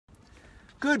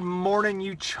Good morning,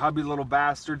 you chubby little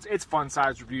bastards. It's fun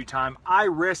size review time. I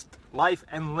risked life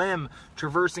and limb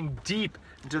traversing deep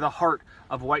into the heart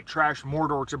of white trash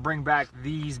Mordor to bring back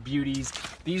these beauties.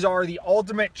 These are the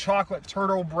ultimate chocolate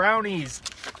turtle brownies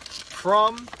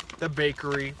from the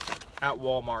bakery at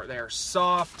Walmart. They are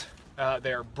soft.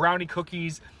 They are brownie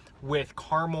cookies with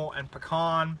caramel and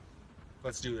pecan.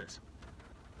 Let's do this.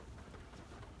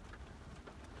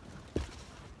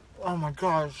 Oh my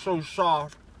God, it's so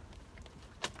soft.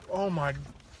 Oh my.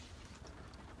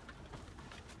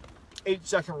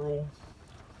 8-second rule.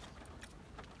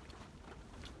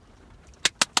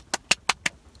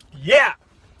 Yeah!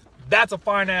 That's a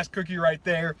fine ass cookie right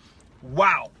there.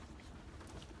 Wow.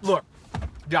 Look,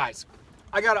 guys,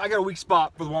 I got a weak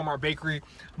spot for the Walmart bakery.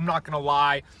 I'm not gonna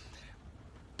lie.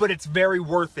 But it's very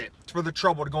worth it for the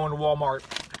trouble to go into Walmart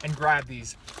and grab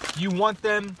these. You want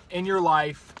them in your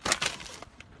life.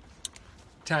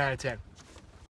 10 out of 10.